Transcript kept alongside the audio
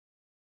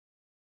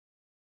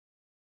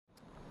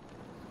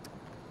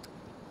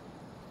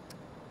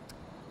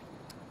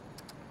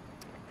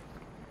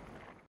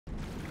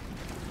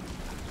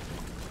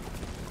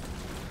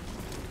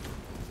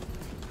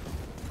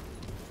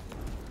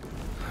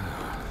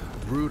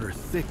brood are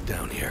thick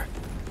down here.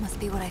 Must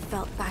be what I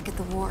felt back at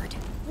the ward.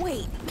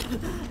 Wait.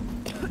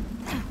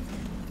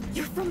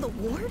 You're from the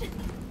ward?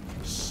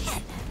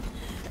 Shit.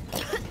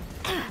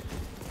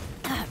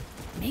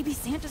 Maybe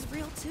Santa's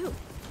real too.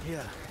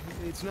 Yeah,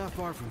 it's not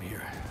far from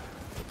here.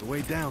 But the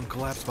way down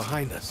collapsed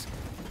behind us.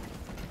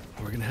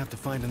 We're gonna have to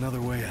find another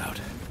way out.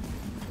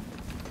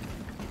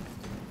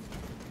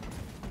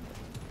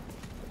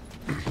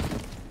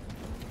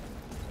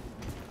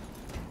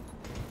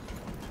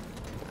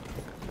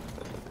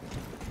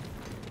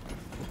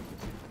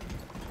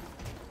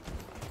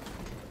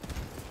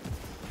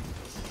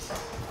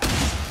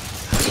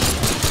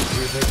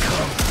 Here they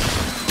come.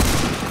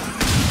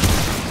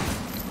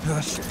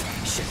 Oh, shit.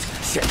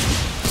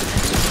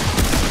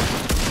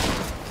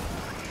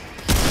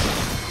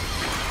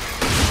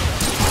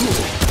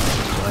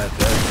 Glad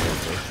that's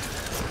over.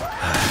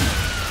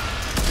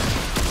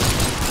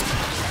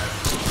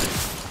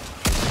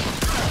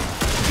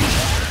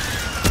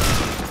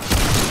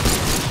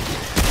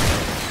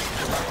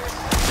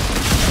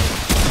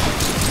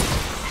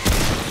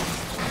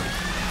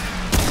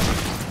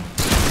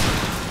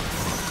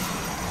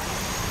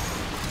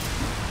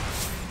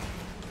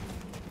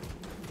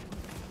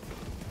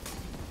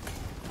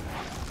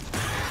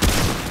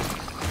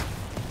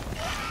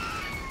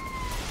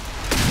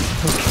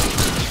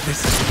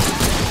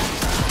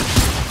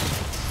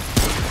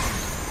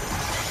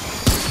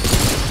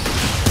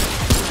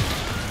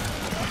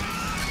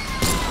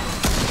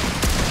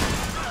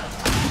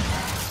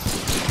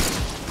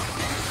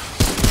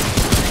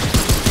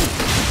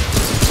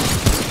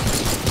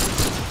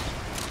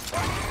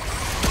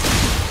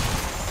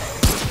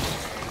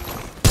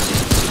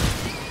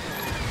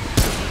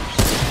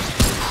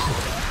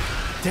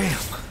 Damn.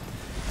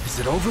 Is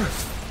it over?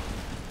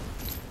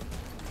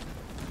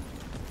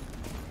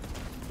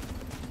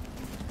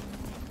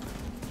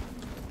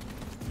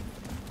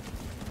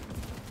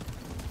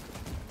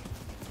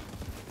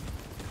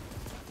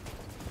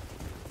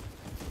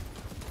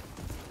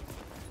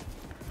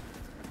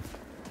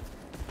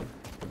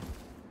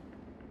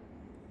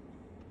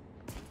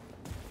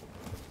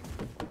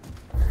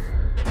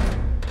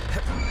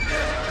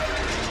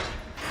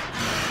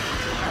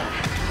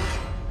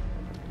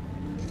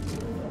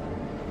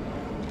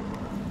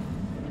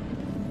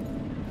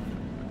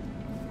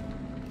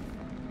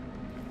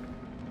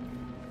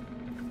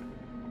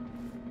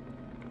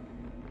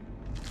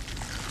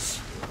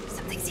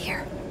 Something's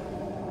here.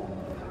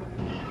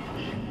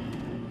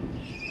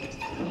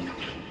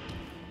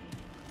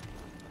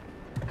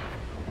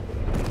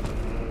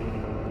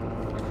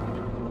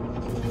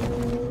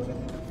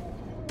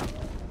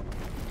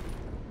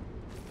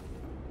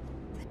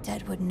 The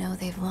dead would know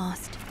they've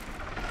lost,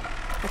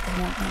 but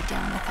they won't lay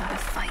down without a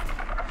fight.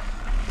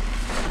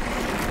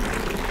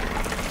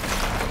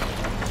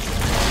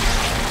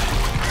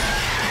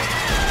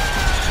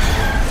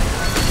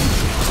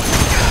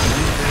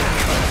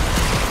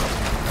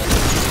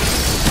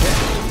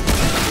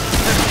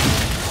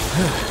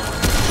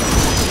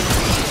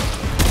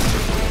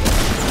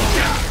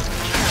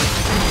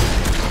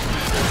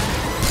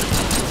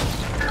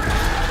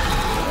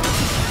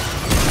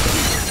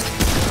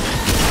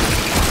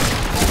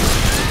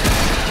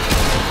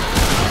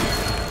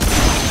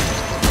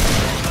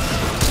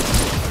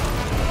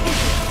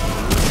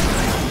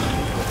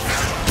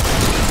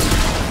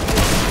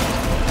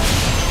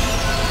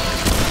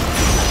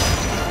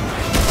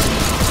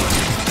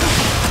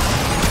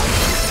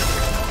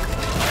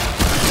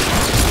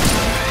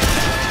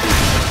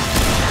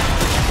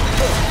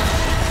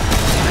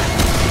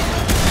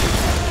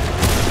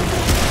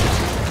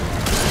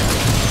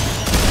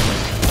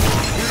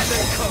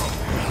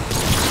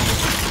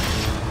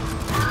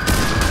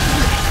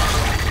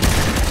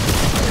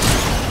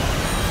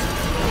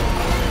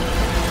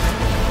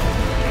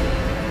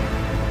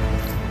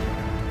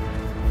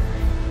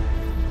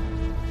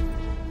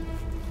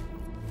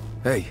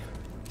 Hey,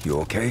 you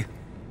okay?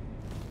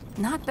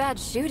 Not bad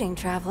shooting,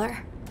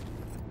 Traveler.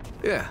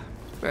 Yeah,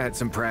 I had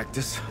some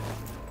practice.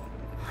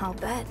 I'll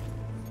bet.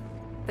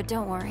 But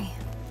don't worry.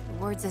 The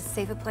ward's as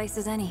safe a place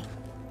as any.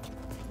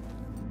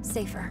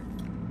 Safer.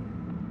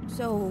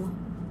 So,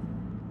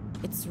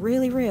 it's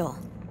really real.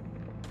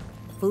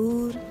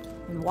 Food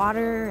and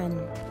water and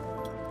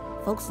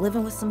folks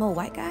living with some old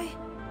white guy?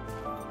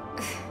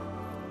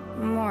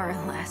 More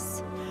or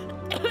less.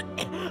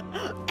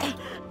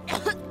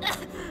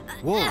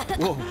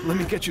 Whoa, let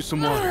me get you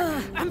some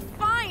water. I'm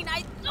fine,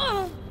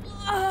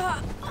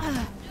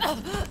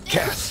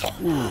 Cass,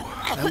 ooh,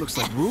 that looks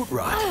like root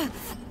rot.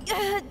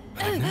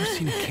 I've never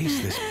seen a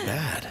case this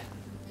bad.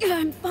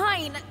 I'm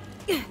fine.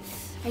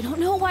 I don't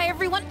know why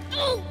everyone...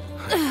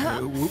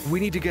 We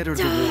need to get her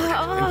to the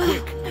ward,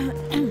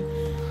 and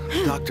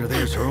quick. Doctor,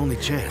 there's her only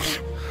chance.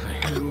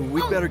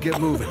 We better get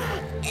moving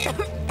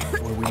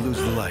before we lose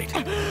the light.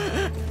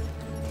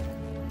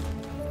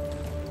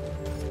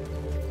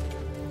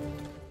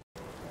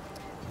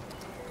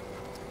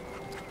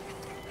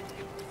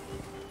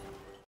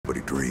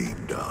 Nobody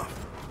dreamed of.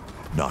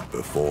 Not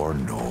before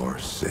nor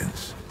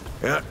since.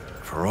 Yet,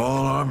 for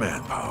all our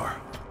manpower,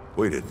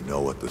 We didn't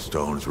know what the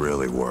stones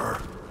really were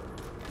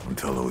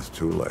until it was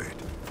too late.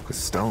 The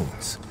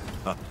stones?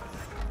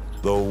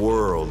 The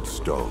world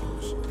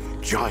stones.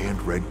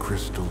 Giant red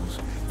crystals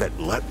that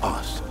let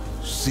us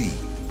see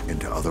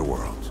into other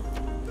worlds.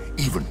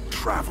 Even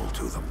travel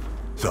to them.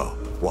 So,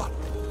 what?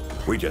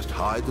 We just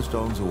hide the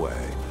stones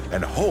away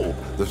and hope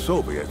the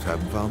Soviets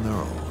haven't found their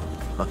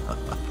own.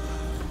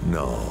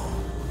 No.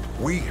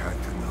 We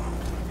had to know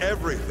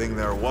everything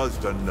there was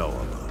to know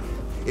about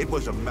it. It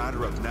was a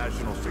matter of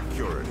national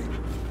security,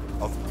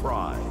 of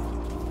pride.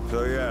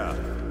 So yeah,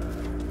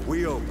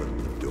 we opened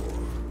the door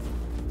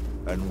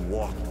and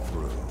walked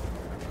through.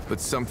 But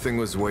something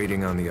was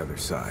waiting on the other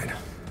side.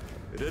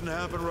 It didn't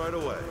happen right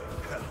away.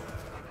 Hell,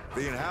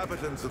 the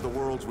inhabitants of the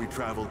worlds we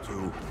traveled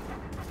to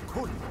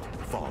couldn't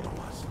follow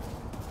us.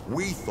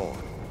 We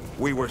thought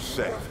we were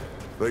safe.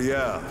 But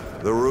yeah,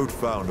 the route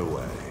found a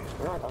way.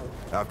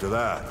 After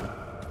that,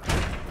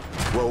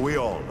 well, we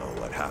all know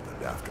what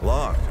happened after.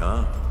 Locked,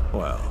 huh?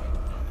 Well,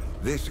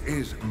 this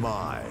is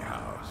my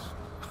house.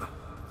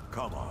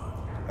 Come on.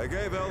 I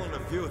gave Ellen a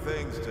few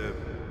things to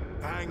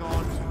hang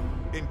on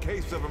to in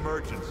case of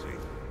emergency.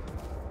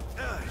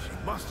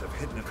 She must have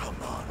hidden it. Come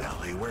on,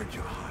 Ellie, where'd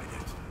you hide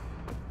it?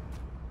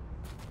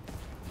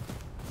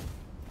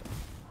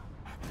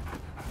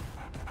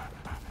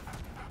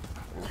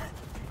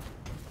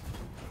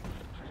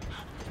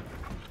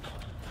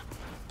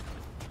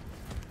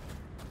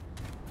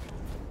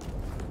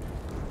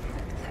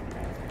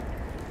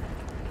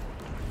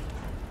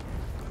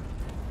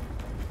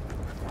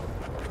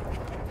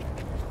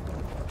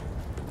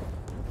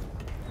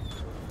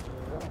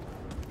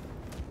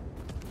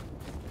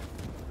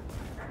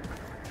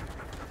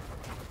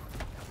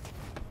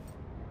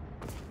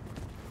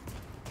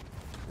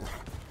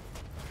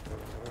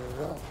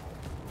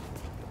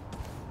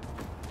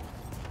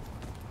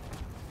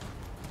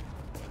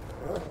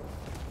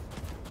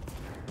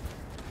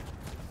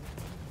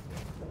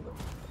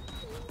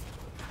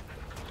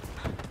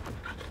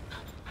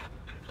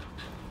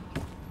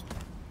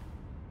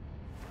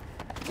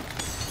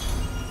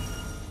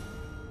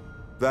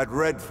 That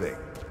red thing,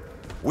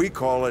 we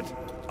call it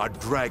a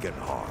dragon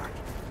heart.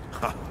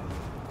 Ha.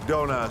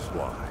 Don't ask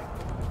why.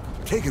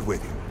 Take it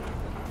with you.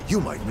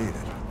 You might need it.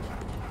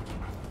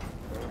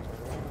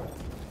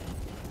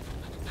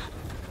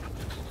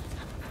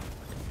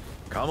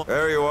 Come on.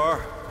 There you are.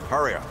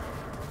 Hurry up.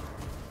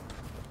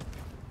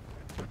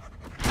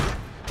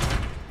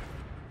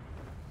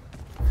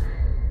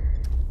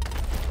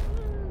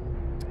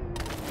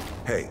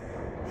 Hey,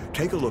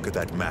 take a look at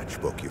that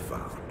matchbook you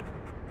found.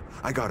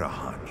 I got a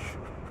hunch.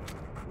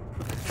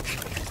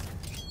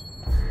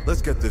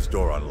 Let's get this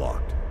door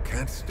unlocked.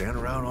 Can't stand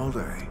around all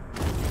day.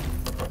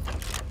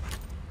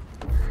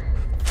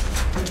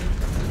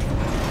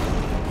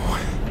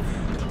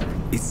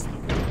 Is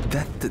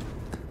that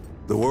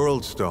the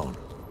World Stone?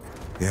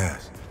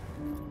 Yes.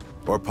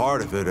 Or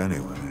part of it,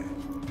 anyway.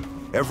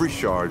 Every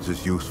shard's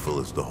as useful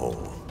as the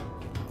whole.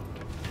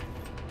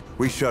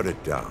 We shut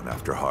it down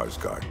after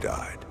Harsgard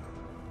died.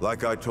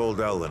 Like I told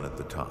Ellen at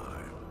the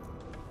time.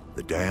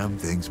 The damn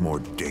thing's more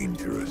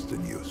dangerous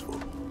than useful.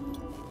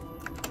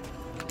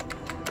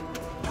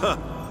 Huh.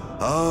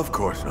 Of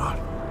course not.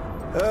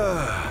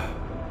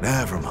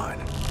 Never mind.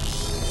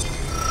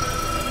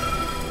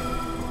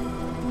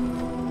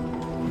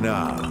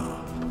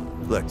 Now,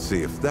 let's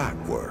see if that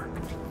worked.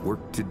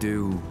 Work to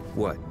do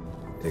what,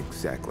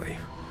 exactly?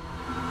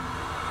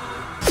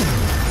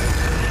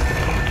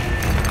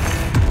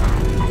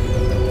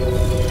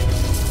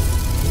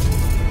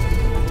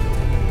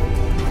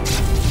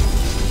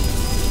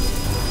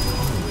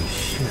 Holy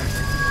shit.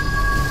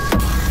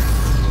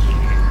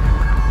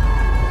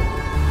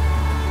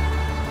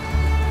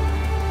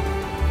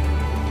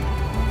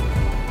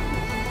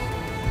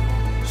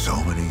 So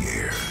many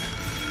years.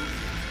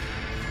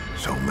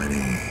 So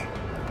many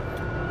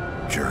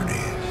journeys.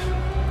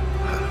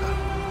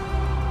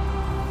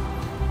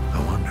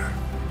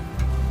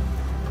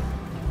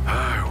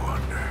 I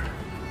wonder,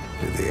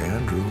 did the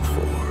Andrew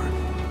Ford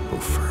who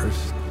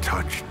first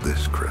touched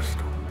this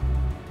crystal,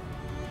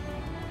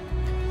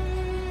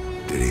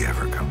 did he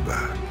ever come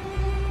back?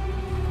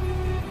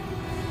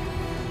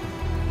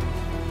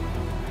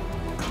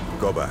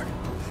 Go back.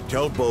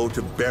 Tell Bo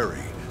to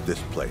bury this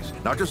place.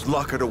 Not just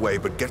lock it away,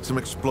 but get some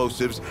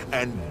explosives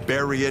and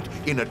bury it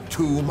in a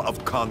tomb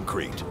of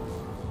concrete.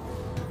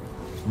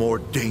 More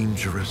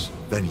dangerous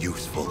than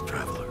useful,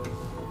 traveler.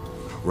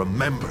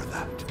 Remember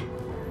that.